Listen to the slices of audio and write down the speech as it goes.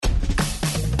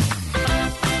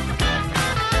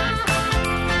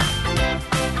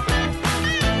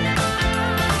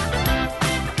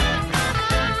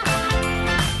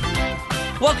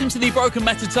Welcome to the Broken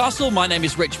Metatarsal. My name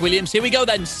is Rich Williams. Here we go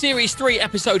then, Series 3,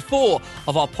 Episode 4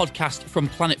 of our podcast from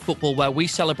Planet Football, where we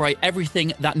celebrate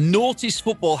everything that noughties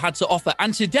football had to offer.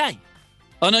 And today,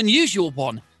 an unusual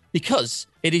one, because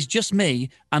it is just me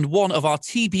and one of our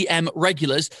TBM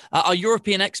regulars, our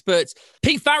European expert,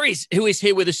 Pete Farries, who is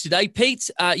here with us today. Pete,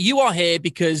 you are here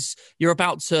because you're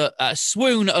about to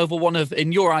swoon over one of,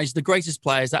 in your eyes, the greatest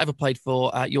players that ever played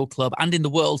for your club and in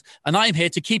the world. And I am here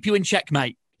to keep you in check,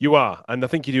 mate. You are, and I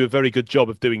think you do a very good job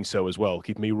of doing so as well,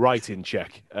 keeping me right in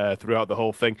check throughout the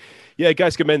whole thing. Yeah,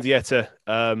 Gaizka Mendieta,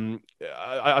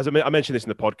 as I mentioned this in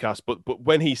the podcast, but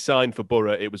when he signed for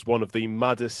Boro, it was one of the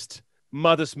maddest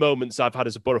moments I've had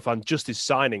as a Boro fan, just his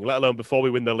signing, let alone before we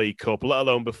win the League Cup, let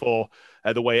alone before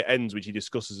the way it ends, which he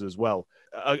discusses as well.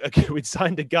 We'd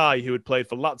signed a guy who had played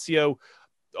for Lazio,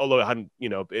 although it hadn't,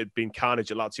 it'd been carnage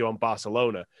at Lazio and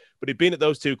Barcelona, but he'd been at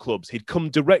those two clubs. He'd come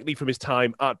directly from his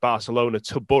time at Barcelona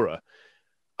to Boro,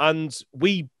 and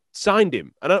we signed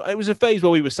him. And it was a phase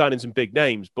where we were signing some big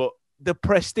names, but the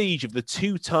prestige of the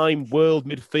two-time World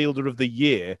Midfielder of the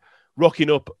Year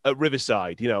rocking up at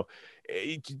Riverside,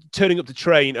 turning up the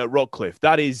train at Rockcliffe,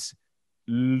 that is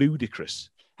ludicrous.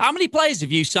 How many players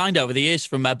have you signed over the years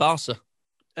from Barca?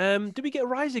 Did we get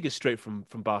Reisiger straight from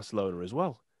Barcelona as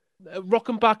well?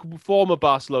 Rockenbach, former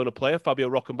Barcelona player, Fabio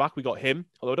Rockenbach, we got him.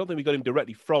 Although I don't think we got him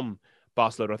directly from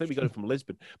Barcelona. I think we got him from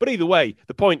Lisbon. But either way,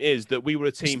 the point is that we were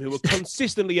a team who were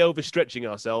consistently overstretching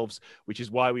ourselves, which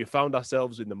is why we found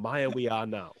ourselves in the mire we are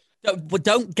now. But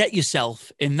don't get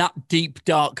yourself in that deep,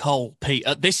 dark hole, Pete,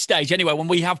 at this stage. Anyway, when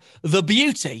we have the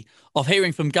beauty of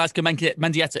hearing from Gaizka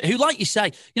Mendieta, who, like you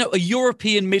say, a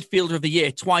European midfielder of the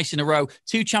year twice in a row,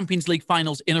 2 Champions League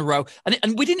finals in a row.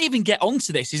 And we didn't even get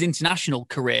onto this, his international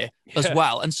career as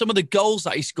well. And some of the goals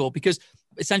that he scored, because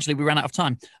essentially we ran out of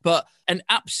time, but an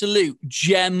absolute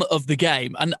gem of the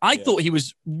game. And I thought he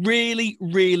was really,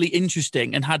 really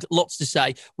interesting and had lots to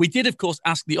say. We did, of course,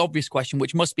 ask the obvious question,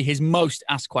 which must be his most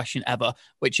asked question ever,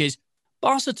 which is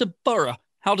Barca to Boro.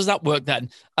 How does that work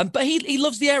then? But he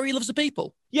loves the area, he loves the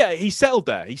people. Yeah, he settled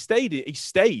there. He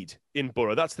stayed in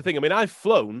Boro. That's the thing. I mean, I've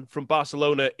flown from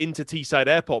Barcelona into Teesside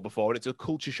Airport before, and it's a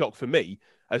culture shock for me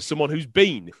as someone who's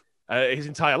been his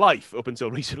entire life up until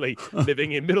recently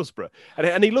living in Middlesbrough.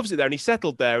 And he loves it there, and he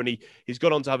settled there, and he's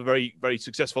gone on to have a very, very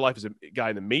successful life as a guy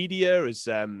in the media, as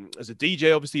a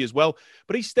DJ, obviously, as well.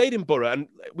 But he stayed in Boro, and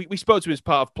we spoke to him as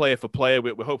part of Player for Player.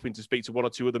 We're hoping to speak to one or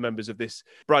two other members of this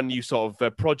brand new sort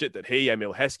of project that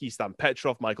Emil Heskey, Stan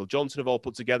Petrov, Michael Johnson have all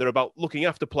put together about looking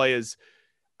after players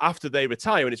after they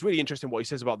retire. And it's really interesting what he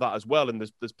says about that as well, and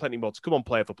there's plenty more to come on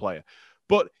Player for Player.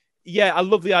 But yeah, I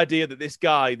love the idea that this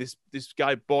guy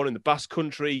born in the Basque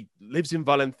Country, lives in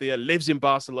Valencia, lives in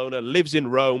Barcelona, lives in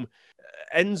Rome,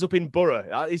 ends up in Boro.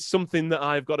 That is something that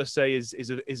I've got to say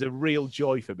is a real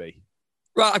joy for me.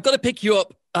 Right, I've got to pick you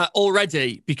up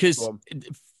already, because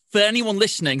for anyone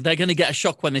listening, they're going to get a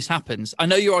shock when this happens. I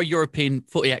know you're a European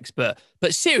footy expert,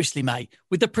 but seriously, mate,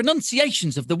 with the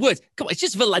pronunciations of the words, come on, it's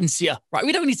just Valencia, right?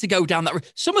 We don't need to go down that road.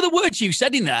 Some of the words you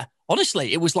said in there,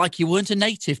 honestly, it was like you weren't a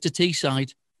native to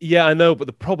Teesside. Yeah, I know, but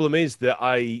the problem is that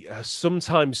I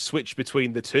sometimes switch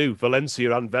between the two,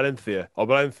 Valencia and Valencia, or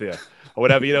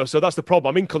whatever, So that's the problem.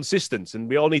 I'm inconsistent, and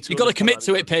we all need to... You've got to commit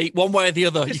to it, Pete, one way or the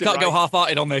other. You can't go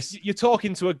half-hearted on this. You're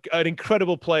talking to an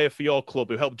incredible player for your club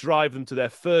who helped drive them to their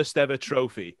first ever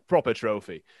proper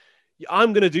trophy.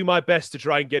 I'm going to do my best to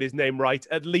try and get his name right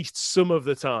at least some of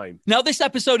the time. Now, this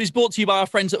episode is brought to you by our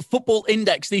friends at Football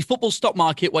Index, the football stock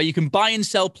market where you can buy and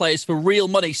sell players for real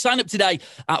money. Sign up today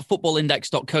at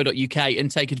footballindex.co.uk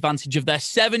and take advantage of their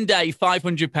 7-day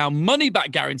 £500 money-back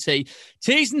guarantee.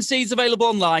 T's and C's available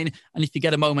online. And if you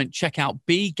get a moment, check out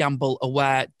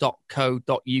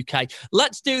begambleaware.co.uk.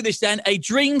 Let's do this then. A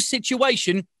dream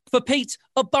situation for Pete,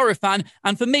 a Boro fan,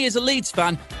 and for me as a Leeds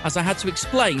fan, as I had to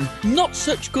explain not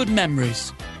such good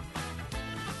memories.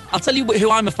 I'll tell you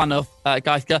who I'm a fan of,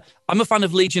 Gaizka. I'm a fan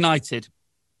of Leeds United.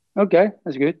 Okay,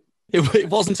 that's good. It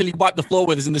wasn't until you wiped the floor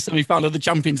with us in the semi-final of the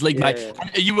Champions League, mate. Yeah.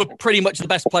 You were pretty much the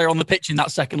best player on the pitch in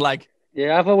that second leg.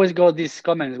 Yeah, I've always got these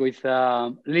comments with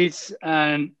Leeds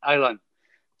and Ireland.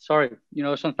 Sorry,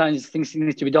 sometimes things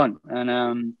need to be done.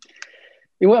 And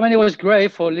it was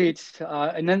great for Leeds.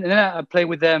 And then I played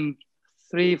with them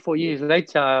 3-4 years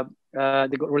later.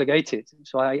 They got relegated.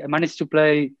 So I managed to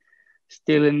play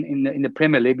still in the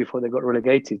Premier League before they got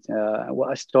relegated.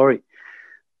 What a story.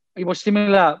 It was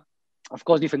similar, of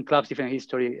course, different clubs, different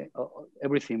history,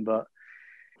 everything. But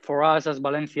for us as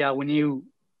Valencia, we knew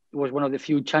it was one of the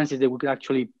few chances that we could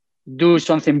actually do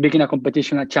something big in a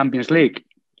competition at Champions League,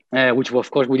 which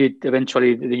of course we did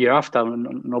eventually the year after.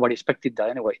 Nobody expected that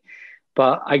anyway.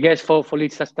 But I guess for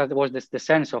Leeds, that was the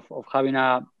sense of having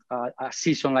a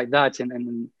season like that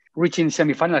and reaching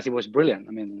semi-finals. It was brilliant.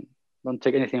 I mean, don't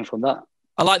take anything from that.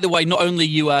 I like the way not only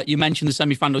you mentioned the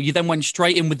semi-final, you then went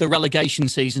straight in with the relegation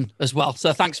season as well.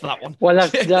 So thanks for that one. Well,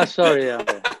 that's sorry. Yeah.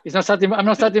 It's not starting. I'm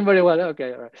not starting very well.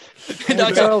 Okay, all right.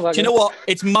 Do you know what?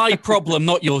 It's my problem,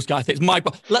 not yours, guys. It's my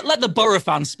problem. Let the Boro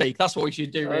fans speak. That's what we should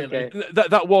do, really. Okay.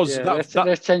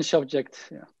 Let's change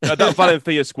subject. Yeah. That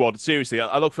Valencia squad. Seriously,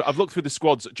 I've looked through the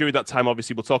squads during that time.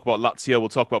 Obviously, we'll talk about Lazio. We'll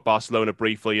talk about Barcelona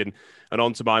briefly, and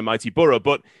on to my mighty Boro.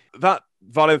 But that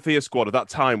Valencia squad at that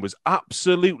time was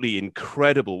absolutely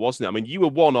incredible, wasn't it? I mean, you were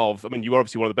you were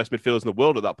obviously one of the best midfielders in the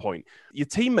world at that point. Your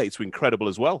teammates were incredible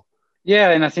as well.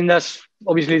 Yeah, and I think that's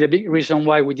obviously the big reason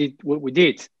why we did what we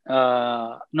did.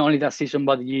 Not only that season,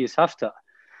 but the years after.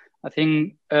 I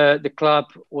think the club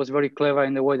was very clever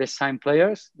in the way they signed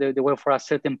players. They were for a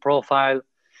certain profile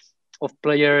of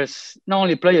players, not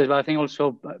only players, but I think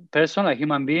also person, a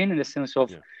human being, in the sense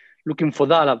of looking for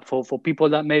that, for people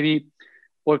that maybe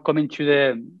were coming to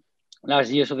the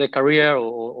last years of their career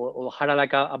or had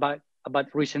a bad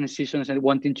recent seasons and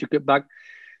wanting to get back.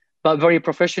 But very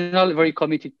professional, very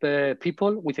committed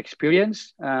people with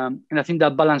experience. And I think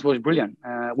that balance was brilliant.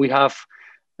 We have,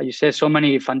 as you said, so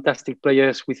many fantastic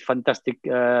players with fantastic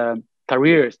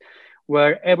careers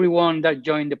where everyone that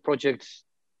joined the project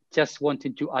just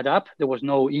wanted to add up. There was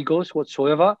no egos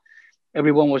whatsoever.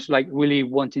 Everyone was like really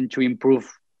wanting to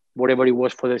improve whatever it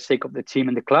was for the sake of the team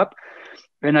and the club.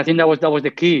 And I think that was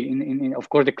the key. In of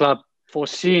course, the club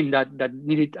foreseeing that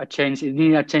needed a change. It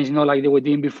needed a change, not like they were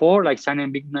doing before, like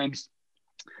signing big names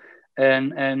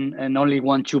and only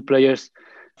 1-2 players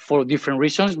for different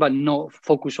reasons, but not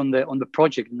focus on the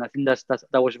project. And I think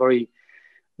that was very,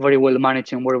 very well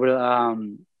managed and very well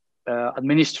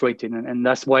administrated. And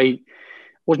that's why it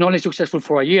was not only successful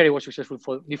for a year, it was successful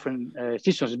for different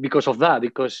seasons because of that,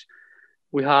 because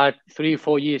we had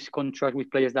 3-4 years contract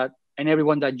with players and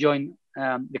everyone that joined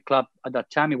the club at that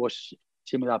time, it was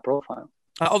similar profile.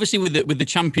 Obviously, with the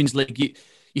Champions League,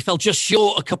 you fell just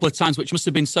short a couple of times, which must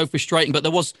have been so frustrating. But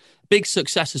there was big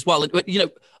success as well. You know,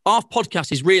 our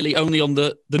podcast is really only on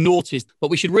the noughties, but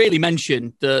we should really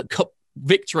mention the cup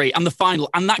victory and the final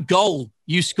and that goal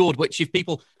you scored, which if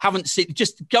people haven't seen,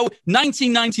 just go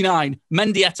 1999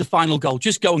 Mendieta final goal.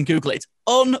 Just go and Google it. It's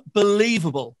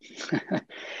unbelievable.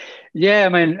 Yeah, I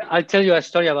mean, I'll tell you a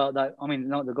story about that. I mean,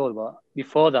 not the goal, but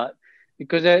before that,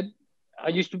 because I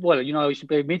used to play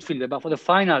midfielder, but for the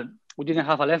final, we didn't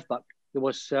have a left back. There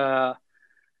was, I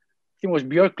think it was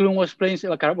Björklund was playing,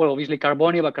 well, obviously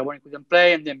Carboni, but Carboni couldn't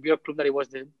play, and then Björklund, that it was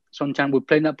sometime we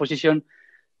played in that position.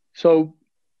 So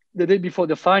the day before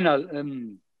the final,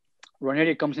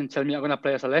 Ranieri comes and tells me I'm going to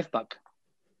play as a left back.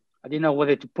 I didn't know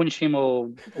whether to punch him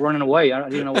or run away. I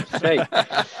didn't know what to say.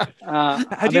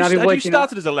 Had you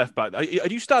started as a left back?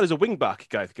 Had you started as a wing back,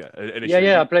 Gaizka?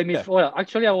 Yeah. I played midfield. Well,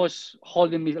 actually, I was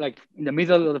holding me like in the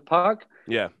middle of the park.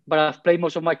 Yeah. But I've played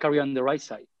most of my career on the right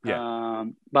side. Yeah.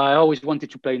 But I always wanted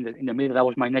to play in the middle. That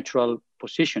was my natural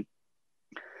position.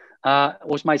 It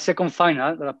was my second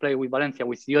final that I played with Valencia.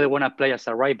 With the other one, I played as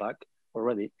a right back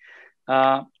already.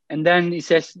 And then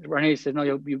Ranieri says,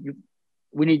 no,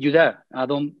 we need you there. I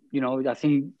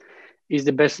think is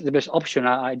the best option.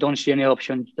 I don't see any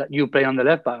option that you play on the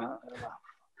left back.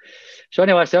 So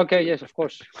anyway, I said, okay, yes, of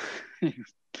course. I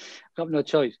have no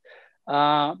choice.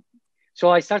 So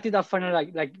I started that final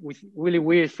like with really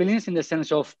weird feelings in the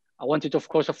sense of I wanted, of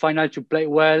course, a final to play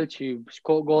well, to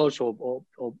score goals or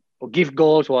give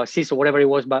goals or assist or whatever it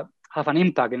was, but have an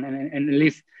impact and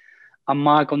leave a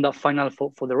mark on that final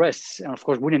for the rest, and of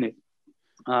course winning it.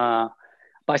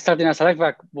 But starting as a left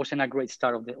back wasn't a great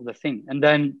start of the thing. And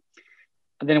then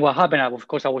what happened, of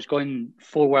course, I was going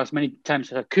forward as many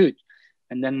times as I could,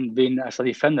 and then being as a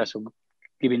defender, so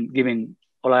giving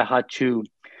all I had to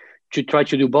try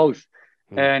to do both.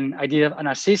 And I did an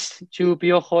assist to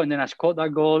Piojo, and then I scored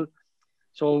that goal.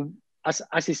 So as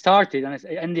it started and as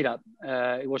it ended up,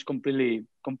 it was completely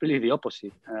the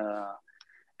opposite.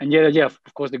 And yeah, of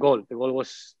course, the goal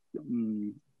was.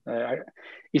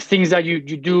 It's things that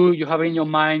you have in your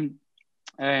mind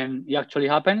and it actually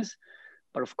happens.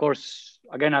 But of course,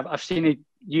 again, I've seen it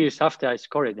years after I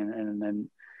scored it, and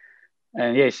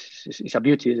yes, it's a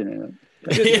beauty, isn't it?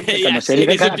 I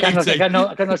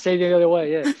cannot say the other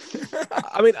way. Yeah.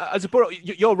 I mean, as a Boro,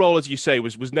 your role, as you say,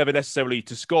 was never necessarily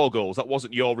to score goals. That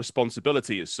wasn't your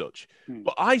responsibility as such.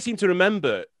 But I seem to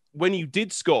remember when you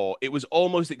did score, it was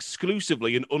almost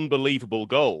exclusively an unbelievable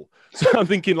goal. So I'm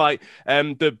thinking like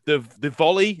the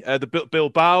volley, the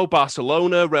Bilbao,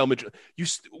 Barcelona, Real Madrid.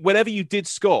 Whenever you did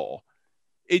score,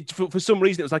 for some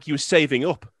reason, it was like he was saving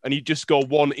up and he'd just score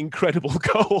one incredible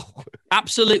goal.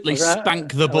 Absolutely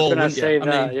spank the ball, wouldn't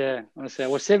you? I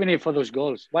was saving it for those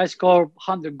goals. Why score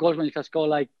 100 goals when you can score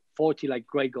like 40 like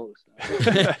great goals?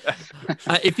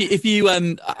 If you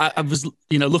I was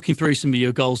looking through some of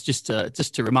your goals just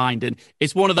to remind, and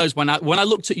it's one of those when I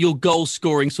looked at your goal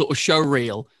scoring sort of show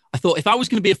reel, I thought if I was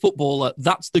going to be a footballer,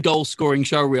 that's the goal scoring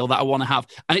show reel that I want to have.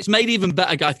 And it's made even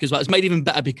better, Gaizka, as well. It's made even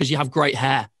better because you have great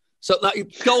hair. So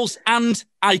goals and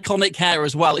iconic hair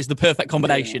as well is the perfect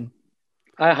combination.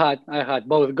 Yeah. I had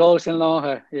both goals and long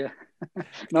hair. Yeah,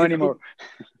 not anymore.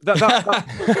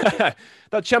 That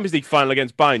Champions League final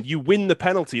against Bayern, you win the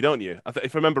penalty, don't you?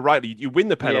 If I remember rightly, you win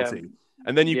the penalty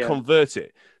and then you convert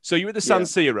it. So you're at the San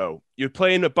Siro. You're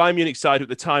playing a Bayern Munich side who at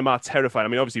the time are terrifying. I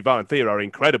mean, obviously, Val and Theo are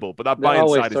incredible, but that Bayern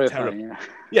side is terrible.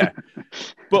 Yeah.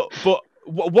 But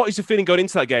what is the feeling going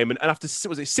into that game? And after,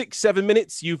 was it 6-7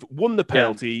 minutes, you've won the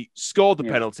penalty, scored the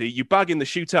penalty, you bag in the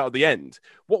shootout at the end.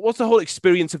 What's the whole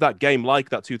experience of that game like,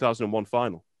 that 2001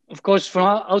 final? Of course,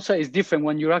 from outside, it's different.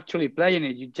 When you're actually playing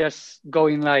it, you're just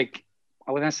going like,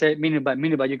 I wouldn't say minute by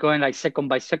minute, but you're going like second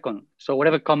by second. So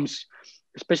whatever comes,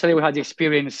 especially we had the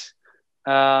experience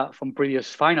from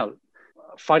previous final.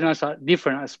 Finals are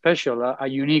different, are special, are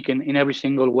unique in every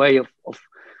single way of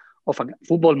a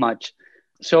football match.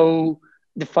 So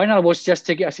the final was just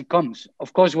take it as it comes.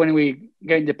 Of course, when we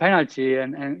get the penalty,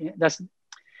 and that's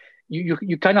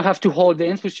you kind of have to hold the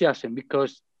enthusiasm,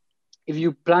 because if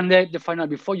you plan the final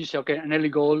before, you say, okay, an early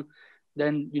goal,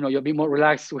 then you're a bit more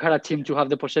relaxed. We had a team to have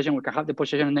the possession. We can have the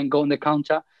possession and then go on the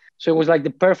counter. So it was like the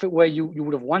perfect way you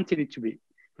would have wanted it to be.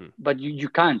 But you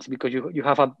can't, because you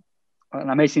have an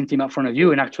amazing team up front of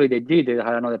you, and actually they did. They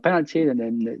had another penalty, and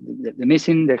then the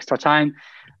missing, the extra time.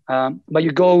 But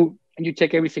you go and you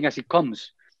take everything as it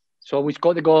comes. So we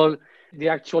scored the goal. The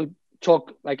actual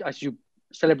talk, like as you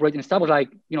celebrate and stuff, was like,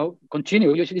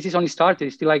 continue. This is only started.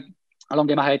 It's still like a long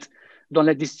game ahead. Don't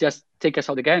let this just take us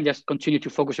out again. Just continue to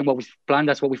focus on what we've planned.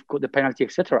 That's what we've got, the penalty,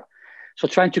 etc. So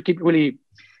trying to keep really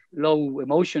low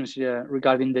emotions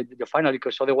regarding the final,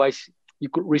 because otherwise you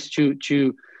could risk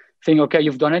to think, okay,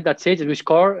 you've done it, that's it, we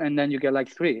score, and then you get like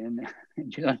 3, and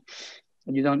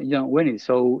you don't win it.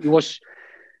 So it was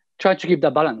trying to keep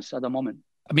that balance at the moment.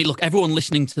 I mean, look, everyone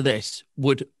listening to this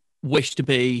would wish to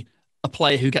be a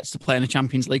player who gets to play in a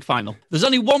Champions League final. There's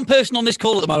only one person on this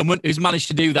call at the moment who's managed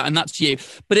to do that, and that's you.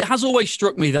 But it has always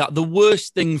struck me that the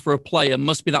worst thing for a player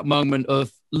must be that moment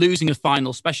of losing a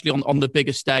final, especially on the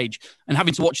bigger stage, and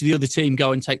having to watch the other team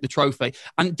go and take the trophy.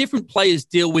 And different players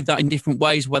deal with that in different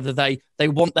ways, whether they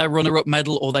want their runner-up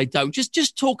medal or they don't.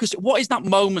 Just talk us, what is that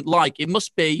moment like? It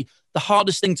must be the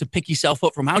hardest thing to pick yourself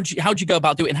up from. How'd you go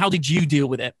about doing it, and how did you deal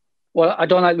with it? Well, I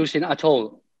don't like losing at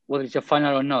all, whether it's a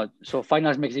final or not. So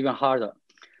finals makes it even harder.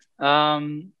 I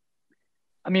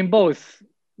mean, both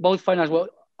finals were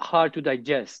hard to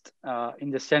digest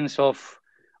in the sense of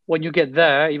when you get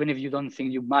there, even if you don't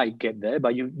think you might get there,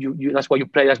 but you that's why you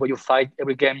play, that's why you fight.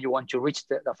 Every game you want to reach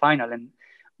the final. And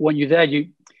when you're there,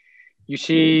 you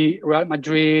see Real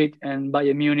Madrid and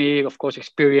Bayern Munich, of course,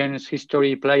 experience,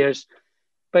 history, players,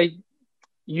 but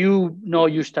you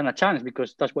stand a chance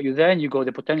because that's what you're there, and you go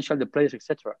the potential, the players,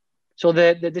 etc. So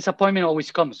the disappointment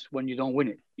always comes when you don't win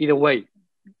it, either way,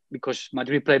 because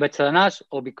Madrid play better than us,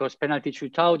 or because penalty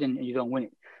shootout and you don't win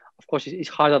it. Of course, it's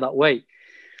harder that way.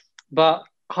 But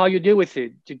how you deal with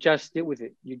it, you just deal with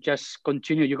it. You just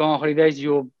continue. You go on holidays,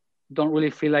 you don't really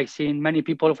feel like seeing many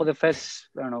people for the first,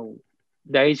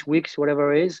 days, weeks,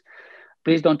 whatever it is.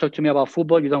 Please don't talk to me about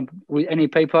football. You don't read any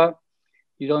paper.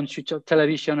 You don't shoot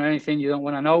television or anything. You don't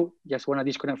want to know. Just want to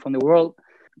disconnect from the world,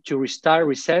 to restart,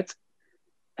 reset.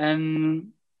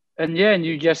 And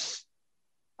you just,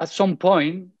 at some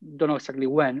point, don't know exactly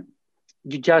when,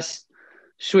 you just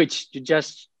switch, you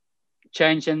just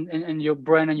change, and your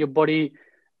brain and your body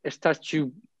starts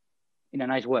to, in a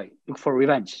nice way, look for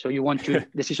revenge. So you want to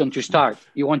decision to start.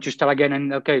 You want to start again,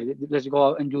 and okay, let's go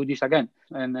out and do this again.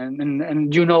 And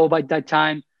by that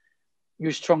time,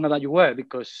 you're stronger than you were,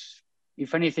 because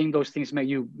if anything, those things make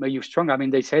you stronger. I mean,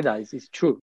 they say that it's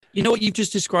true. You know what you've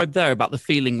just described there about the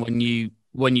feeling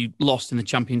when you lost in the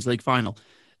Champions League final?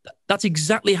 That's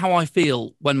exactly how I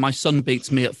feel when my son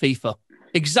beats me at FIFA.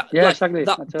 Exactly. Yeah, exactly.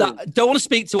 Don't want to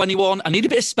speak to anyone. I need a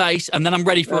bit of space, and then I'm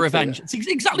ready for revenge. It's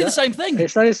exactly the same thing.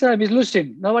 It's the same. It's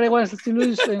losing. Nobody wants to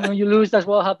lose. And when you lose, that's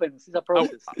what happens. It's a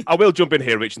process. I will jump in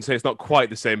here, Rich, and say it's not quite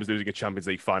the same as losing a Champions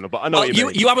League final, but I know what you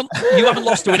mean. You haven't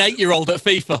lost to an 8-year-old at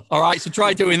FIFA, all right? So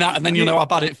try doing that, and then you'll know how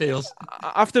bad it feels.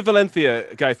 After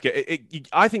Valencia, Gaizka,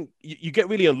 I think you get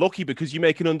really unlucky because you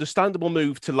make an understandable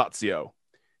move to Lazio.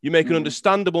 You make an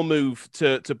understandable move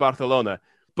to Barcelona.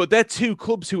 But they're two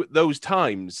clubs who at those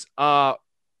times are.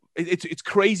 It's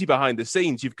crazy behind the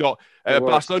scenes. You've got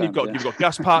Barcelona. You've got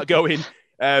Gaspar going.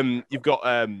 You've got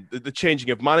the changing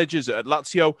of managers at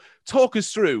Lazio. Talk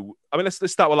us through. I mean,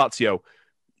 let's start with Lazio.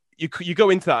 You go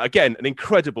into that again, an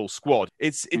incredible squad.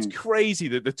 It's crazy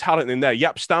that the talent in there.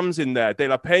 Jaap Stam's in there, De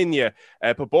La Peña,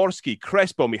 Poborski,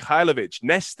 Crespo, Mihailovic,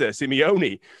 Nesta,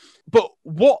 Simeone. But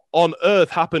what on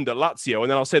earth happened at Lazio? And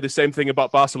then I'll say the same thing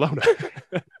about Barcelona.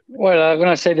 Well, I'm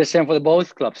gonna say the same for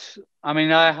both clubs. I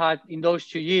mean, I had in those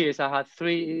 2 years, I had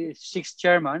 6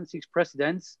 chairmen, 6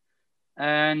 presidents,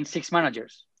 and 6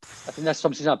 managers. I think that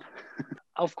sums it up.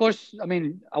 Of course, I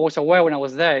mean, I was aware when I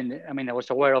was there. I was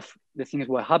aware of the things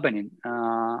were happening.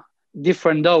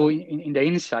 Different though in the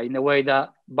inside, in the way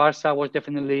that Barca was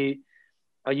definitely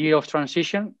a year of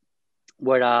transition,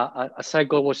 where a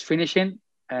cycle was finishing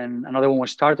and another one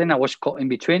was starting. I was caught in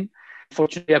between.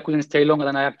 Fortunately, I couldn't stay longer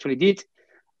than I actually did.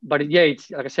 But yeah,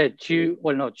 it's like I said, two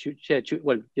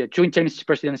interim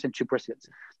presidents and 2 presidents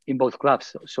in both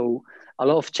clubs. So a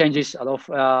lot of changes, a lot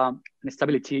of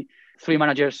instability, 3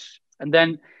 managers. And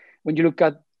then when you look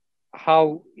at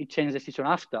how it changed the season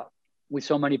after, with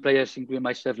so many players, including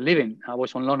myself, leaving, I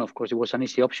was on loan, of course, it was an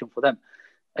easy option for them.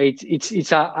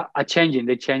 It's a changing.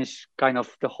 They changed kind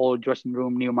of the whole dressing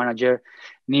room, new manager,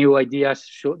 new ideas.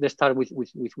 So they start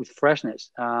with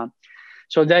freshness.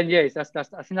 So then, yes, I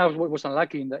think that was what was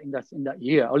unlucky in that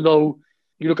year. Although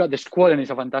you look at the squad and it's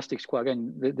a fantastic squad.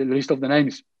 Again, the list of the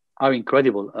names are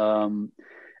incredible.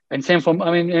 And same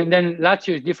and then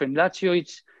Lazio is different. Lazio,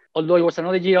 although it was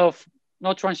another year of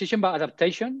not transition but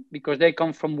adaptation, because they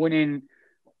come from winning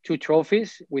 2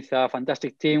 trophies with a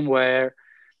fantastic team where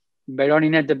Veroni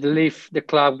ended up leave the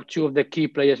club, 2 of the key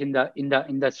players in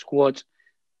that squad.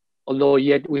 Although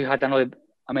yet we had another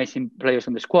amazing players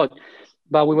in the squad.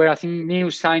 But we were, I think, new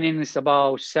signings,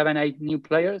 about 7, 8 new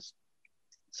players.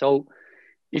 So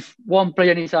if one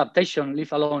player needs adaptation,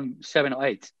 leave alone 7 or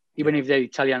 8, even if they're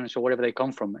Italians or wherever they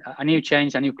come from. A new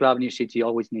change, a new club, new city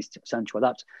always needs time to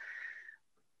adapt.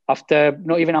 After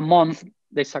not even a month,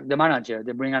 they sack the manager.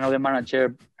 They bring another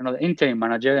manager, another interim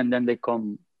manager, and then it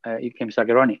came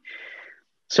Zaccheroni.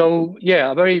 So,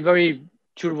 yeah, a very, very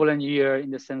turbulent year in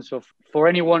the sense of, for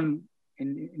anyone,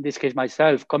 in this case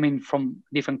myself, coming from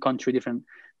different country,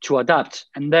 to adapt.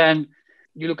 And then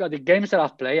you look at the games that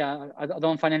I've played, I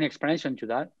don't find any explanation to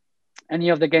that. Any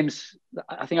of the games,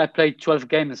 I think I played 12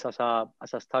 games as a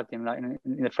starting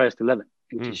in the first 11,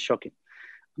 which is shocking.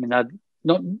 I mean,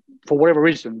 not for whatever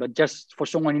reason, but just for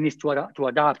someone who needs to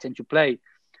adapt and to play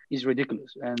is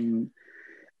ridiculous.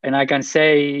 And I can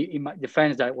say in my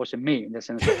defense that it wasn't me, in the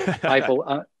sense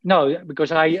of no, because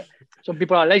some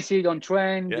people are lazy, don't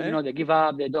train, they give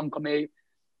up, they don't commit.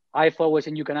 I've always,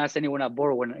 and you can ask anyone at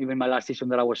Boro, even my last season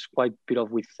that I was quite bit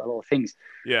off with a lot of things.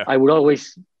 Yeah, I would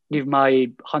always give my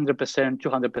 100%,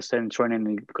 200%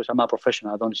 training because I'm a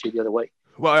professional. I don't see it the other way.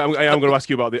 Well, I am going to ask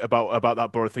you about that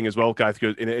Boro thing as well, guys,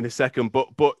 in a second.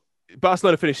 But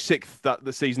Barcelona finished 6th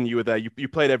the season you were there. You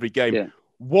played every game. Yeah.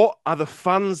 What are the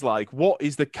fans like? What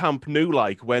is the Camp Nou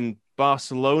like when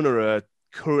Barcelona are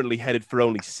currently headed for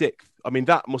only 6th? I mean,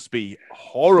 that must be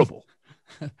horrible.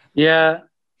 Yeah,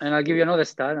 and I'll give you another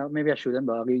stat. Maybe I shouldn't,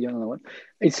 but I'll give you another one.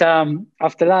 It's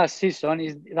after last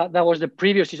season, that was the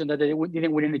previous season that they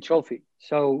didn't win any trophy.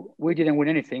 So we didn't win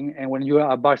anything. And when you're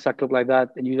a Barca club like that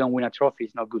and you don't win a trophy,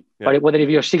 it's not good. Yeah. But whether if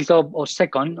you're 6th or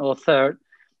 2nd or 3rd,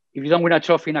 if you don't win a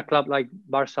trophy in a club like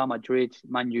Barca, Madrid,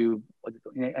 Man U,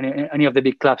 any of the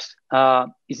big clubs,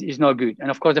 it's not good. And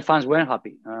of course, the fans weren't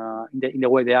happy in the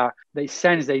way they are. They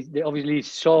obviously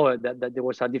saw that there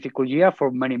was a difficult year for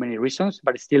many, many reasons,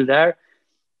 but it's still there.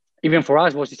 Even for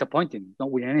us, it was disappointing,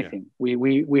 not winning anything. Yeah.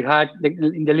 We had,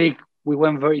 in the league, we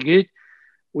went very good.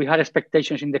 We had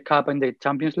expectations in the Cup and the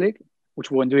Champions League,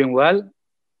 which we were doing well.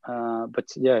 But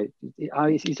yeah,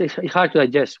 it's hard to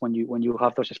digest when you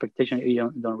have those expectations and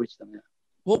you don't reach them. Yeah.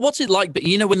 Well, what's it like? But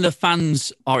when the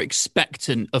fans are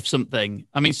expectant of something.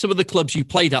 I mean, some of the clubs you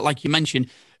played at, like you mentioned,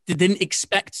 they didn't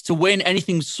expect to win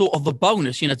anything sort of a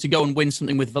bonus. To go and win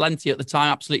something with Valencia at the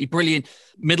time, absolutely brilliant.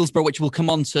 Middlesbrough, which we'll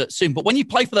come on to soon. But when you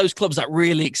play for those clubs that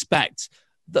really expect,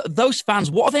 those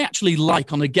fans, what are they actually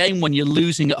like on a game when you're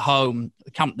losing at home,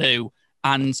 Camp Nou?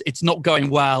 And it's not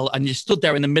going well, and you stood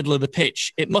there in the middle of the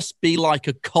pitch? It must be like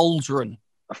a cauldron.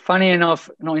 Funny enough,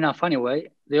 not in a funny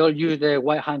way, they all use the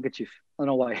white handkerchief. I don't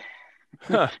know why.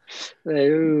 Huh.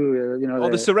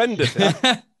 The surrender.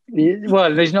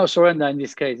 Well, there's no surrender in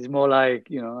this case. It's more like,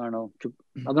 I don't know.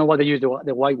 I don't know why they use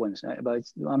the white ones, but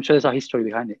I'm sure there's a history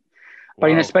behind it.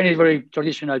 But in Spain, it's very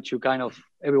traditional to kind of,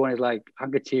 everyone is like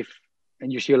handkerchief,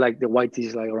 and you see like the white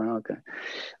is like around. Okay,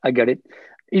 I get it.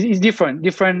 It's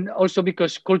different also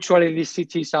because culturally these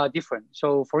cities are different.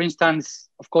 So, for instance,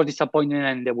 of course, disappointment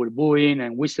and they were booing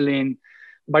and whistling,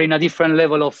 but in a different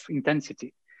level of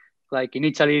intensity. Like in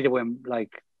Italy, they were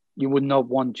like you would not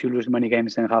want to lose many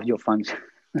games and have your fans.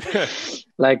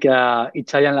 Like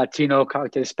Italian Latino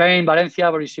character. Spain,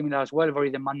 Valencia, very similar as well,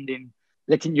 very demanding,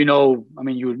 letting you know. I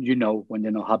mean, you know when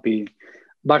they're not happy.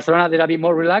 Barcelona, they're a bit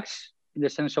more relaxed in the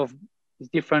sense of it's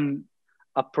different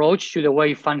approach to the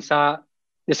way fans are.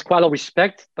 There's quite a lot of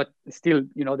respect, but still,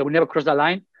 they will never cross the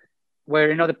line.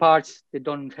 Where in other parts, they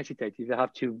don't hesitate. If they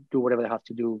have to do whatever they have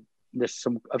to do,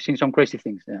 I've seen some crazy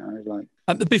things there.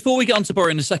 Before we get on to Boro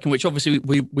in a second, which obviously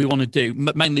we want to do,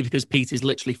 mainly because Pete is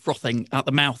literally frothing at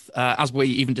the mouth as we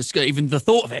even discuss even the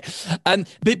thought of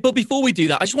it. But before we do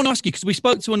that, I just want to ask you, because we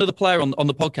spoke to another player on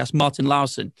the podcast, Martin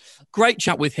Larson. Great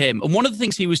chat with him. And one of the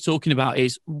things he was talking about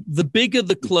is the bigger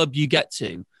the club you get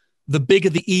to, the bigger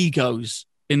the egos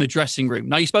in the dressing room.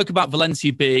 Now, you spoke about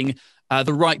Valencia being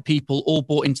the right people all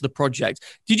bought into the project.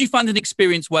 Did you find an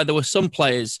experience where there were some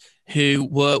players who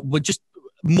were just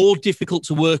more difficult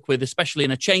to work with, especially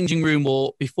in a changing room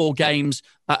or before games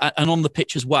and on the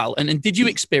pitch as well? And did you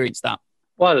experience that?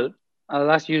 Well,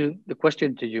 I'll ask you the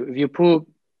question to you. If you put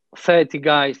 30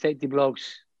 guys, 30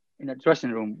 blokes in a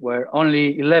dressing room where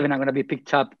only 11 are going to be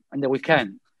picked up on the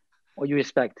weekend, what do you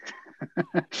expect?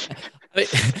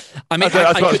 I mean,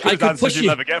 I could push you.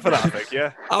 Never get for that, I think.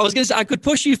 Yeah. I was going to say I could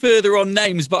push you further on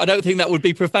names, but I don't think that would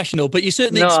be professional. But you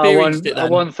certainly experienced it. Then. I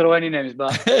won't throw any names,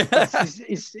 but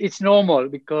it's normal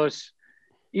because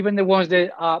even the ones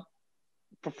that are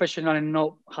professional and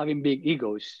not having big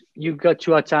egos, you get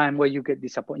to a time where you get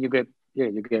disappointed.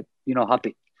 You get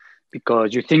happy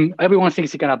because you think everyone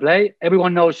thinks you're gonna play.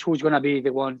 Everyone knows who's gonna be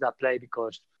the ones that play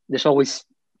because there's always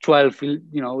 12,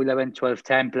 11, 12,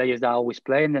 10 players that always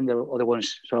play, and then the other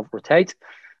ones sort of rotate.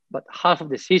 But half of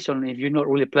the season, if you're not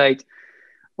really played,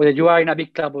 whether you are in a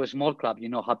big club or a small club, you're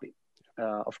not happy.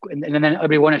 And then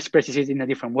everyone expresses it in a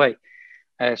different way.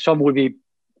 Some will be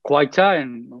quieter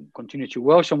and continue to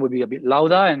grow. Some will be a bit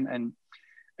louder and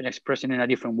expressing in a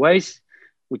different ways,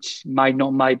 which might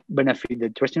benefit the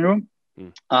dressing room.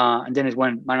 And then it's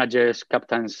when managers,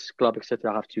 captains, club,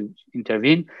 etc., have to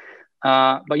intervene.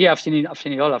 But yeah, I've seen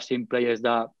it all. I've seen players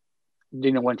that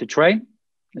didn't want to train.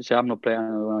 They say, I'm not playing, I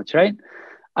don't want to train.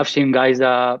 I've seen guys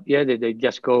that, they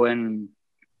just go and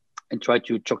try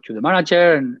to talk to the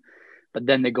manager, but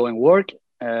then they go and work.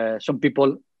 Some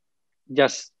people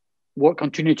just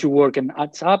continue to work and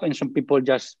adds up, and some people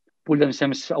just pull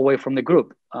themselves away from the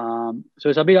group. So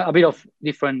it's a bit of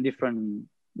different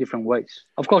ways.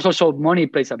 Of course, also money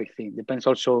plays a big thing. Depends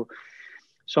also.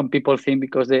 Some people think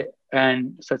because they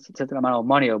earn such a certain amount of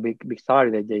money or big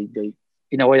salary, they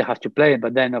in a way they have to play it.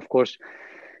 But then, of course,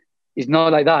 it's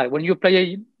not like that. When you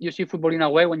play, you see football in a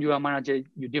way. When you are a manager,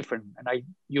 you're different, and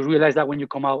you realize that when you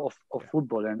come out of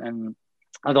football and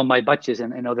I don't buy badges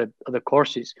and other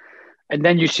courses, and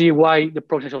then you see why the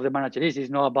process of the manager is. It's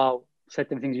not about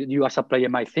certain things you as a player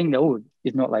might think that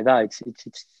it's not like that.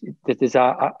 There's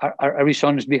a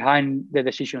reasons behind the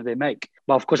decisions they make.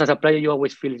 But of course, as a player, you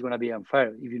always feel it's going to be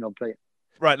unfair if you don't play it.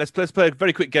 Right, let's play a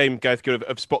very quick game, Gaizka,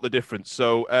 of Spot the Difference.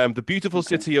 So the beautiful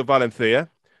city of Valencia,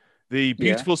 the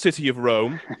beautiful city of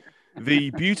Rome,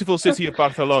 the beautiful city of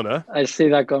Barcelona. I see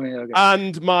that coming. Okay.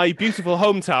 And my beautiful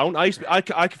hometown.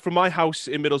 I from my house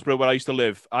in Middlesbrough, where I used to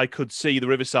live, I could see the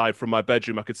riverside from my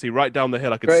bedroom. I could see right down the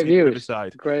hill. I could see the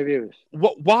riverside. Great views.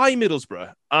 Why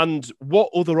Middlesbrough? And what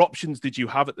other options did you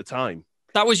have at the time?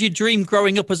 That was your dream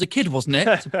growing up as a kid, wasn't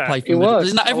it? To play for it was.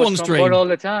 Isn't that everyone's dream? All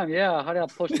the time. Yeah, I had a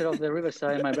poster of the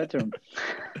riverside in my bedroom.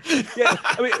 Yeah,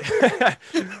 I mean,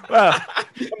 well,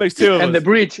 that makes two of us. And the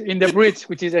bridge,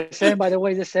 which is the same, by the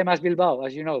way, is the same as Bilbao,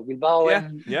 as you know. Bilbao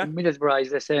and Middlesbrough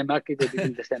is the same architect,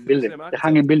 the same building, the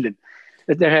hanging building,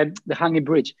 the hanging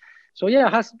bridge. So yeah,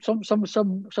 it has some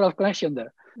sort of connection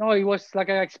there. No, it was like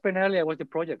I explained earlier, it was the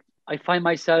project. I find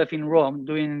myself in Rome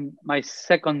doing my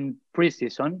second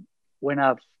pre-season when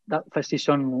that first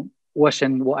season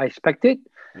wasn't what I expected.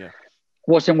 Yeah.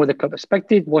 Wasn't what the club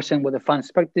expected, wasn't what the fans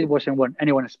expected, wasn't what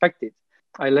anyone expected.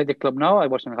 I let the club know I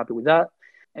wasn't happy with that.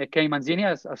 Came Mancini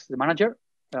as the manager,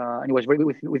 and he was very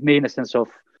with me in the sense of,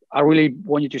 I really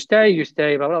want you to stay, you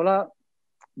stay, blah, blah, blah.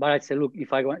 But I said, look,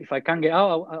 if I can't get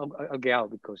out, I'll get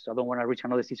out because I don't want to reach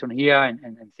another season here and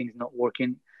things not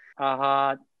working. I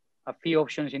had a few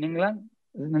options in England,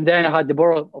 and then I had the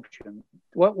Boro option.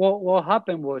 What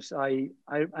happened was I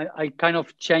kind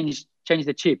of changed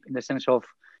the chip in the sense of,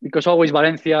 because always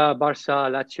Valencia, Barca,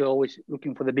 Lazio, always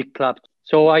looking for the big club.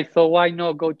 So I thought, why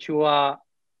not go to a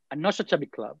not such a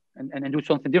big club and do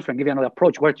something different, give you another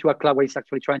approach, go to a club where it's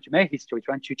actually trying to make history,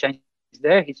 trying to change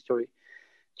their history.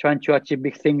 trying to achieve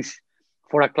big things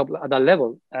for a club at that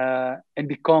level and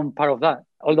become part of that.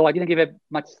 Although I didn't give it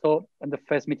much thought in the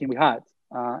first meeting we had,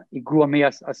 it grew on me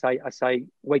as I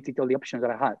weighted all the options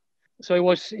that I had. So it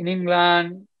was in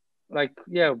England, like,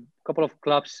 a couple of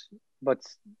clubs, but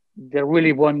the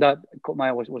really one that caught my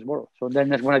eye was Boro. So then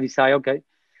that's when I decided, okay,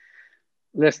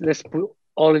 let's put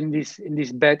all in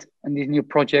this bet and this new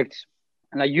project.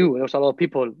 And like you, there was a lot of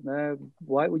people.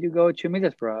 Why would you go to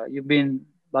Middlesbrough? You've been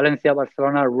Valencia,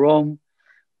 Barcelona, Rome.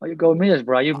 Why you go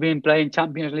Middlesbrough? You've been playing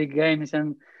Champions League games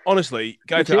and. Honestly,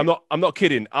 Gaizka, I'm not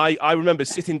kidding. I remember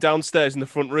sitting downstairs in the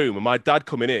front room and my dad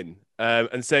coming in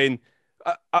and saying,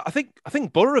 I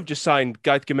think Boro have just signed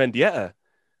Gaizka Mendieta.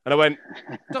 And I went,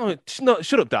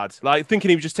 shut up, Dad. Like, thinking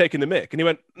he was just taking the mick. And he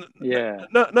went,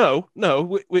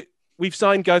 no, we've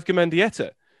signed Gaizka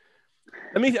Mendieta.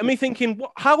 And me thinking,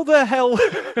 how the hell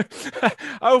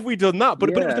how have we done that? But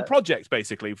it was the project,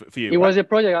 basically, for you. It was a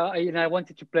project. I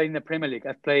wanted to play in the Premier League.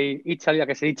 I played Italy. Like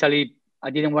I said, Italy, I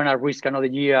didn't want to risk another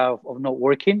year of not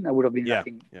working. I would have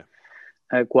been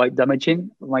quite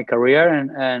damaging for my career.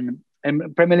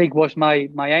 And Premier League was my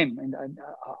aim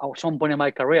at some point in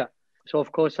my career. So,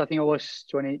 of course, I think I was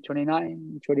 28,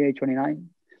 29.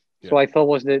 Yeah. So I thought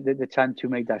was the time to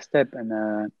make that step.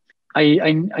 And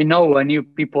I knew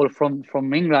people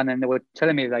from England, and they were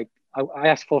telling me, like, I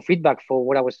asked for feedback for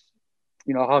what I was,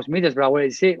 how's Middlesbrough, where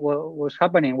is it, what was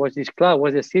happening, what's this club,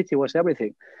 what's the city, what's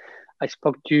everything. I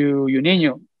spoke to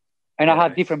Juninho, and I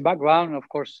had different background. Of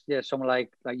course, someone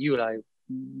like you, like,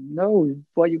 no,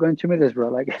 why are you going to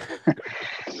Middlesbrough? Like,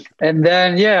 and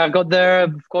then, I got there.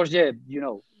 Of course,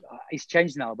 it's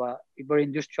changed now, but a very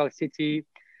industrial city.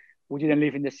 We didn't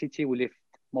live in the city. We lived,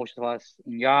 most of us,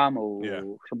 in Yam,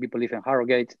 or some people live in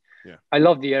Harrogate. Yeah. I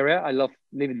love the area. I love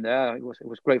living there. It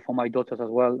was great for my daughters as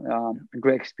well. A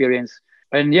great experience.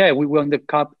 And we won the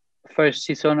cup first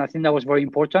season. I think that was very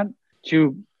important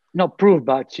to not prove,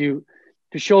 but to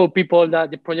show people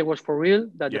that the project was for real,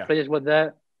 that the players were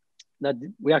there, that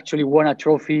we actually won a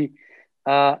trophy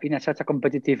in such a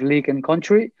competitive league and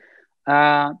country.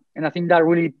 And I think that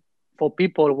really, for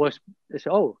people, was, they say,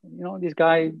 this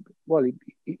guy, well,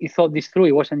 he thought this through.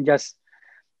 He wasn't just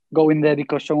going there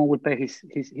because someone would pay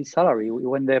his salary. He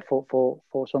went there for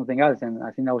something else. And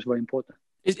I think that was very important.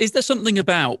 Is there something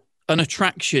about an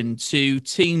attraction to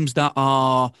teams that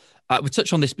are, we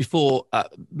touched on this before,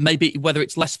 maybe whether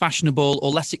it's less fashionable or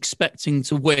less expecting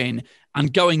to win,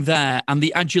 and going there and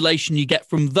the adulation you get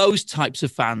from those types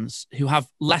of fans who have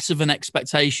less of an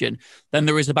expectation than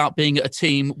there is about being at a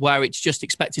team where it's just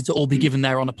expected to all be given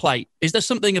there on a plate? Is there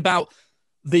something about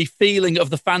the feeling of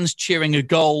the fans cheering a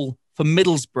goal for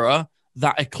Middlesbrough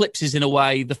that eclipses, in a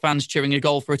way, the fans cheering a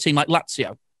goal for a team like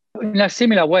Lazio? In a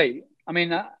similar way. I mean,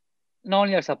 not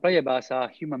only as a player, but as a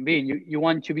human being, you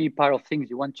want to be part of things.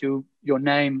 You want your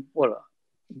name, well,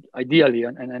 ideally,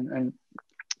 and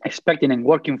expecting and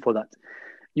working for that.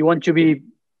 You want to be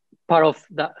part of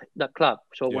that club.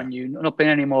 So when you're not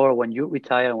playing anymore, when you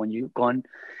retire, when you're gone,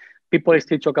 people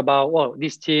still talk about,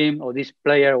 this team or this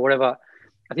player or whatever.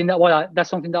 I think that's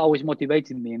something that always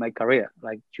motivated me in my career,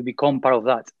 like to become part of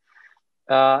that.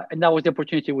 And that was the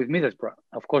opportunity with Middlesbrough,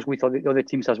 of course, with the other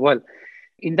teams as well.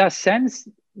 In that sense,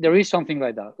 there is something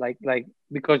like that, like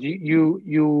because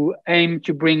you aim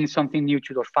to bring something new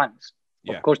to those fans,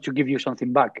 of course, to give you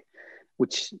something back,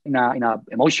 which in our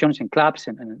emotions and claps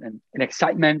and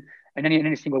excitement and in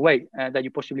any single way that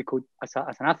you possibly could as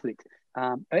an athlete.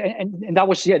 And that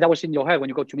was in your head when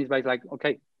you go to Middlesbrough. It's like,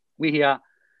 okay, we here,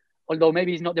 although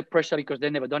maybe it's not the pressure because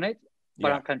they've never done it,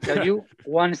 but I can tell you,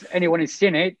 once anyone has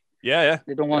seen it,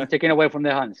 they don't want taken away from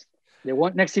their hands. They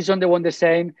want next season. They want the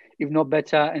same, if not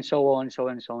better, and so on, so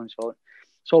on, so on, so on.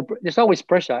 So there's always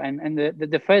pressure, and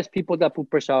the first people that put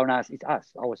pressure on us is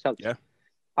ourselves. Yeah.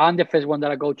 I'm the first one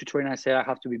that I go to train and say I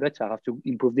have to be better. I have to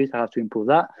improve this. I have to improve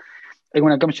that. And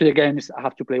when it comes to the games, I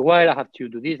have to play well. I have to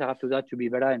do this. I have to do that to be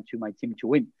better and to my team to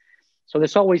win. So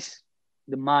there's always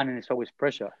demand and there's always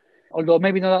pressure. Although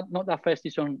maybe not that first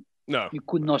season, you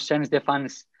could not sense the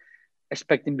fans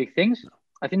expecting big things. No.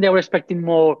 I think they were expecting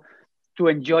more to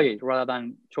enjoy it rather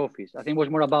than trophies. I think it was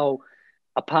more about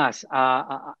a pass,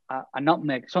 a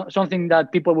nutmeg, something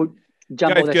that people would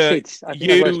jump on their seats. I think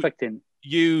they were expecting.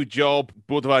 You, Job,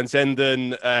 Boudewijn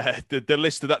Zenden, the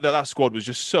list of that squad was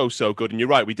just so good. And you're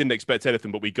right, we didn't expect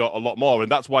anything, but we got a lot more.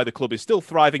 And that's why the club is still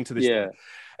thriving to this day.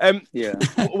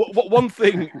 One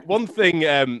thing,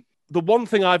 the one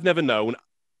thing I've never known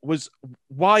was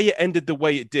why it ended the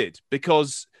way it did.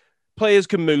 Because players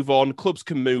can move on, clubs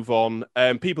can move on,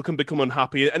 people can become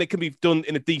unhappy, and it can be done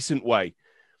in a decent way.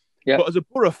 Yeah. But as a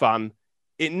Boro fan,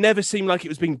 it never seemed like it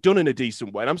was being done in a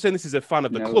decent way. And I'm saying this as a fan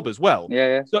of the club as well.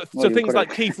 Yeah. So things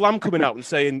like Keith Lamb coming out and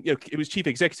saying, it was chief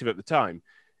executive at the time,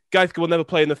 Gaizka will never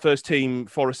play in the first team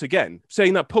for us again,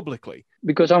 saying that publicly.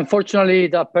 Because unfortunately,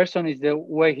 that person is the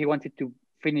way he wanted to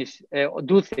finish,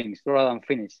 do things rather than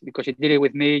finish. Because he did it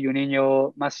with me,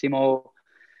 Juninho, Massimo,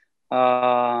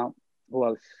 who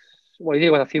else? Well, he did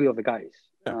it with a few of the guys.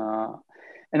 Yeah.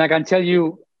 And I can tell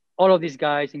you, all of these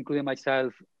guys, including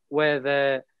myself, were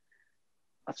there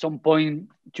at some point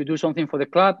to do something for the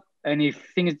club. And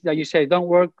if things that you say don't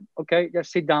work, okay,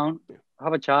 just sit down,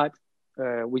 have a chat.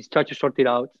 We try to sort it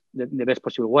out in the best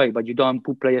possible way, but you don't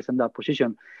put players in that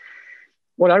position.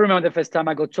 Well, I remember the first time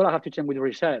I got told I have to train with the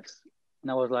reserves. And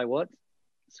I was like, what?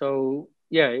 So,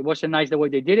 yeah, it wasn't nice the way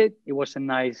they did it. It wasn't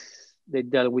nice they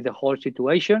dealt with the whole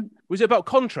situation. Was it about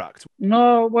contract?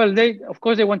 No, well, of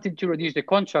course they wanted to reduce the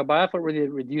contract, but I've already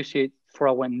reduced it before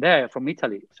I went there from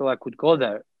Italy, so I could go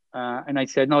there. And I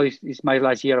said, no, it's my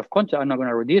last year of contract. I'm not going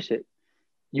to reduce it.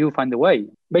 You find a way.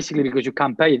 Basically, because you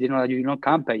can't pay it. You know, you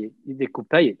can't pay it. They could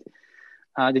pay it.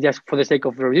 They just, for the sake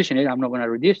of reducing it, I'm not going to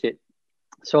reduce it.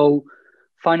 So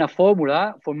find a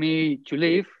formula for me to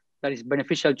leave that is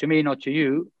beneficial to me, not to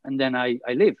you. And then I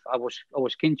leave. I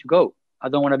was keen to go. I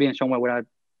don't want to be in somewhere where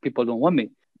people don't want me.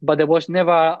 But there was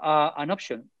never an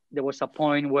option. There was a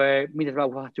point where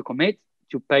Middlesbrough would have to commit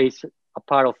to pay a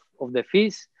part of the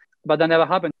fees, but that never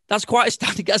happened. That's quite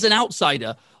astounding as an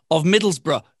outsider of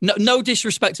Middlesbrough. No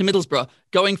disrespect to Middlesbrough,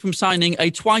 going from signing a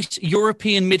twice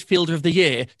European midfielder of the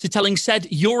year to telling said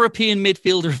European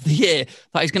midfielder of the year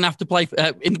that he's going to have to play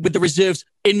with the reserves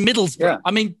in Middlesbrough. Yeah. I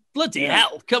mean, bloody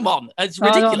hell, come on. It's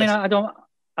ridiculous. I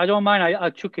don't mind. I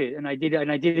took it and I did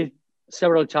it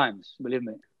several times, believe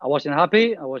me. I wasn't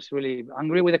happy. I was really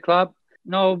angry with the club.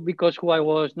 No, because who I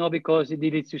was, not because he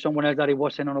did it to someone else that it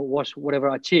wasn't or was whatever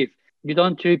achieved. You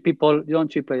don't treat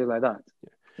players like that.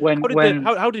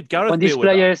 How did Gareth these deal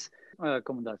players, with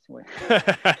come on that way.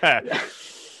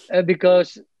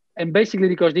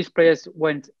 because these players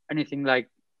weren't anything like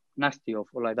nasty or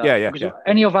like that. Yeah.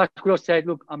 Any of us could have said,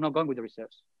 look, I'm not going with the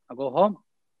reserves. I go home.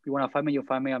 If you want to find me, you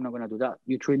find me. I'm not going to do that.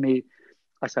 You treat me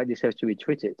as I deserve to be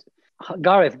treated.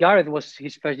 Gareth was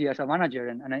his first year as a manager,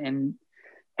 and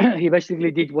he basically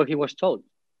did what he was told.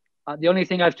 The only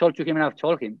thing I've told to him, and I've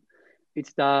told him,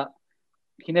 it's that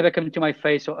he never came to my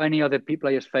face or any other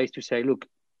player's face to say, look,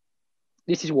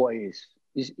 this is what it is.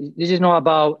 This is not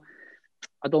about,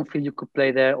 I don't feel you could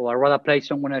play there, or I'd rather play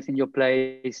someone else in your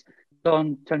place.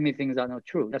 Don't tell me things that are not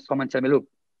true. Just come and tell me, look,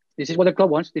 this is what the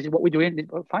club wants. This is what we're doing.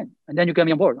 Fine. And then you get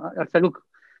me on board. I said, look,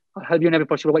 I'll help you in every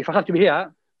possible way. If I have to be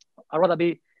here, I'd rather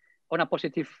be on a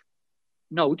positive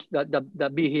note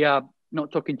that be here,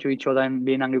 not talking to each other and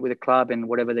being angry with the club and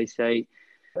whatever they say.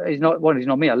 It's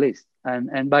not me at least.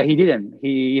 But he didn't.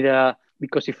 He either,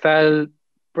 because he felt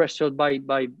pressured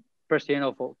by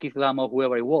president or Keith Lamb or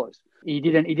whoever it was. He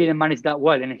didn't manage that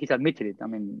well, and he's admitted it. I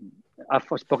mean, I've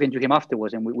spoken to him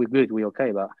afterwards, and we're good, we're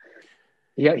okay. But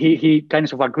he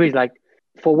kind of agrees. Like,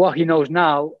 for what he knows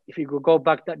now, if he could go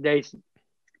back that days,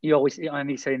 he always, and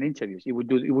he said in interviews, he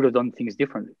would have done things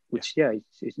differently. Which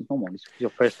it's normal. It's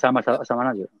your first time as a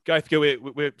manager.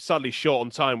 Gaizka, we're sadly short on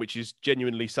time, which is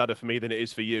genuinely sadder for me than it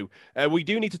is for you. We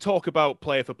do need to talk about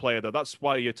player for player, though. That's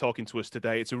why you're talking to us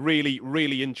today. It's a really,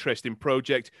 really interesting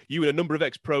project. You and a number of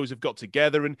ex-pros have got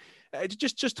together, and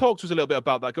just talk to us a little bit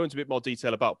about that. Go into a bit more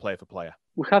detail about player for player.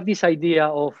 We have this idea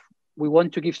of we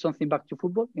want to give something back to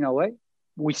football in a way.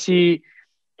 We see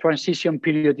transition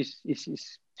period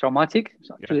is traumatic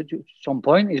to some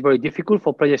point. It's very difficult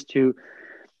for players to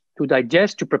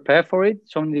digest, to prepare for it.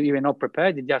 Some even not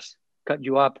prepared. They just cut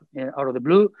you up out of the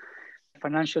blue.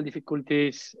 Financial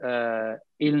difficulties,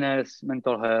 illness,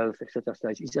 mental health, etc.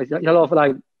 It's a lot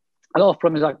of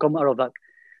problems that come out of that.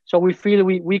 So we feel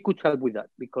we could help with that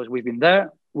because we've been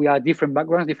there. We are different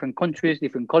backgrounds, different countries,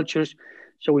 different cultures.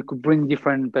 So we could bring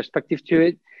different perspectives to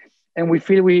it. And we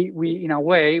feel we in a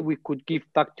way, we could give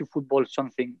back to football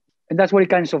something. And that's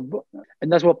what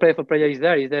and that's what Player for Player is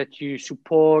there to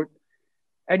support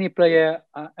any player,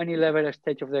 any level or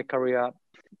stage of their career,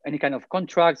 any kind of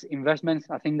contracts, investments.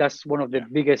 I think that's one of the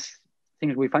biggest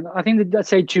things we find. I think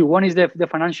that's two. One is the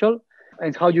financial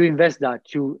and how you invest that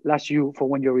to last you for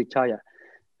when you retire.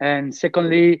 And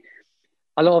secondly,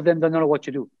 a lot of them don't know what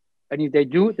to do. And if they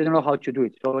do, they don't know how to do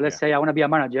it. So let's say I want to be a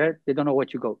manager, they don't know where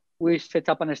to go. We set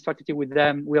up a strategy with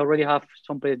them. We already have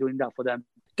some players doing that for them.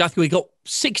 Gaizka, we've got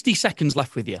 60 seconds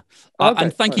left with you.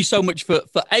 And thank you so much for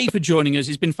A, for joining us.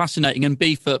 It's been fascinating, and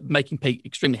B, for making Pete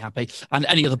extremely happy, and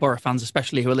any other Boro fans,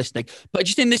 especially, who are listening. But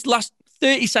just in this last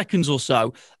 30 seconds or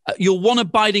so, your one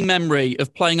abiding memory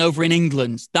of playing over in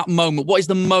England, that moment, what is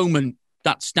the moment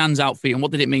that stands out for you, and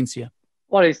what did it mean to you?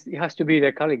 Well, it has to be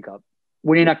the Carling Cup.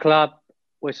 Winning a cup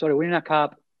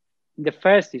in the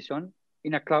first season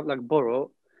in a club like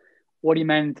Boro, what he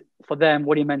meant for them,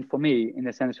 what he meant for me, in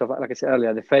the sense of, like I said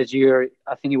earlier, the first year,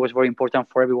 I think it was very important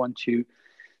for everyone to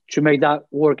make that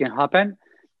work and happen.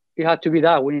 It had to be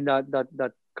that, winning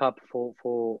that cup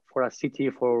for a city,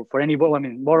 for any Boro. I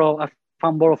mean, Boro, I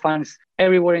found Boro fans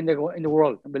everywhere in the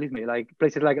world, believe me, like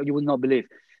places like you would not believe.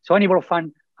 So any Boro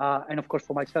fan, and of course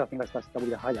for myself, I think that would be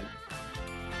the highlight.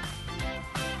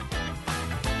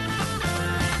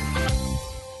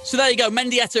 So there you go,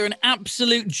 Mendieta, an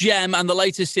absolute gem, and the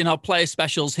latest in our player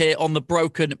specials here on the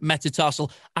broken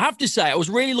metatarsal. I have to say, I was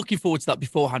really looking forward to that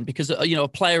beforehand because, a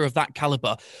player of that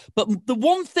caliber. But the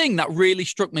one thing that really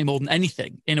struck me more than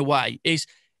anything, in a way, is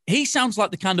he sounds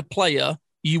like the kind of player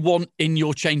you want in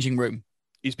your changing room.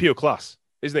 He's pure class,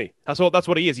 isn't he? That's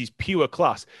what he is. He's pure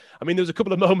class. I mean, there was a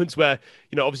couple of moments where,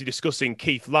 obviously discussing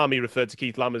Keith Lamb, he referred to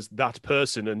Keith Lamb as that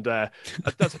person. And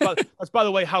that's by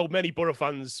the way, how many Boro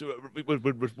fans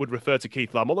would refer to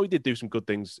Keith Lamb, although he did do some good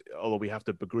things, although we have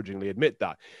to begrudgingly admit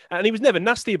that. And he was never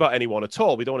nasty about anyone at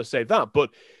all. We don't want to say that.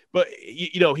 But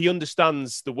he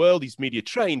understands the world. He's media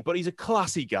trained, but he's a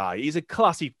classy guy. He's a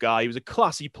classy guy. He was a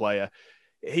classy player.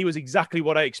 He was exactly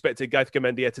what I expected Gaizka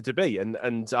Mendieta to be, and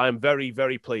I'm very,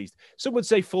 very pleased. Some would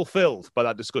say fulfilled by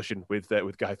that discussion with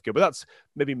Gaizka, but that's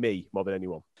maybe me more than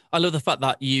anyone. I love the fact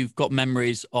that you've got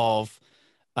memories of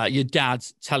your dad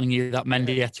telling you that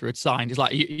Mendieta had signed. It's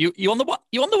like, you on the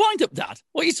wind-up, Dad?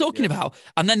 What are you talking about?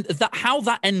 And then how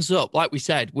that ends up, like we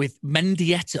said, with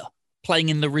Mendieta playing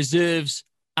in the reserves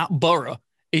at Boro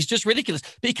is just ridiculous.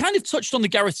 But he kind of touched on the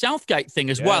Gareth Southgate thing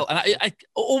as well. And I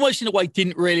almost in a way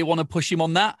didn't really want to push him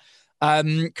on that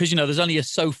because, there's only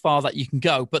so far that you can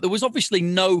go. But there was obviously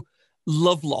no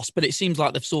love lost, but it seems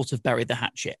like they've sort of buried the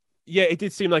hatchet. Yeah, it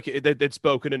did seem like they'd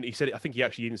spoken, and he said, I think he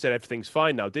actually even said everything's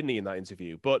fine now, didn't he, in that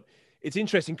interview? But it's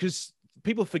interesting because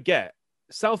people forget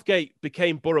Southgate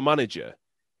became Boro manager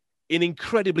in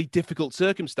incredibly difficult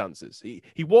circumstances.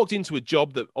 He walked into a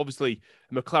job that obviously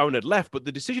McLaren had left, but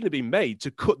the decision had been made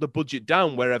to cut the budget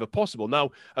down wherever possible.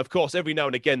 Now, of course, every now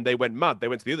and again they went mad. They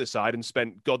went to the other side and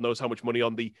spent God knows how much money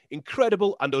on the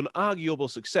incredible and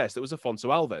unarguable success that was Afonso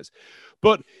Alves.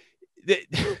 But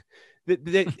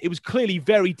it was clearly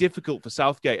very difficult for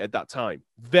Southgate at that time.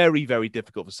 Very, very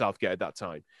difficult for Southgate at that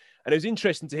time. And it was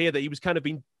interesting to hear that he was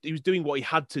doing what he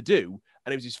had to do,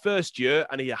 and it was his first year,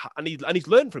 and he's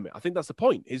learned from it. I think that's the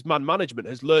point. His man management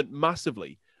has learned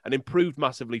massively and improved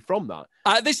massively from that.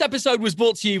 This episode was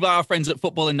brought to you by our friends at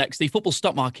Football Index, the football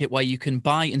stock market where you can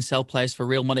buy and sell players for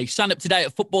real money. Sign up today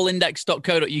at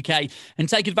footballindex.co.uk and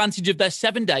take advantage of their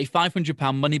 7-day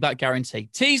 £500 money-back guarantee.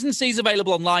 T's and C's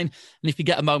available online, and if you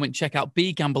get a moment, check out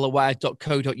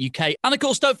begambleaware.co.uk. And of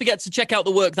course, don't forget to check out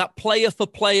the work that Player for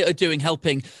Player are doing,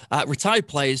 helping retired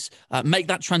players make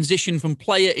that transition from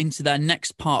player into their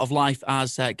next part of life,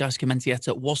 as Gaizka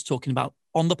Mendieta was talking about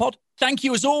on the pod. Thank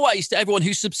you, as always, to everyone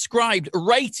who subscribed,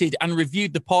 rated and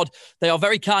reviewed the pod. They are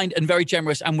very kind and very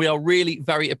generous, and we are really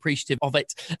very appreciative of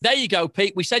it. There you go,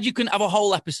 Pete. We said you couldn't have a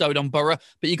whole episode on Boro,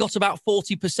 but you got about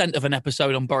 40% of an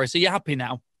episode on Boro, so you're happy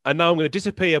now. And now I'm going to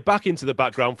disappear back into the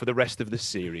background for the rest of the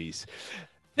series.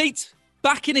 Pete,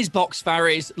 back in his box,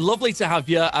 Faris. Lovely to have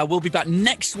you. We'll be back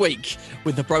next week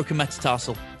with the broken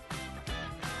metatarsal.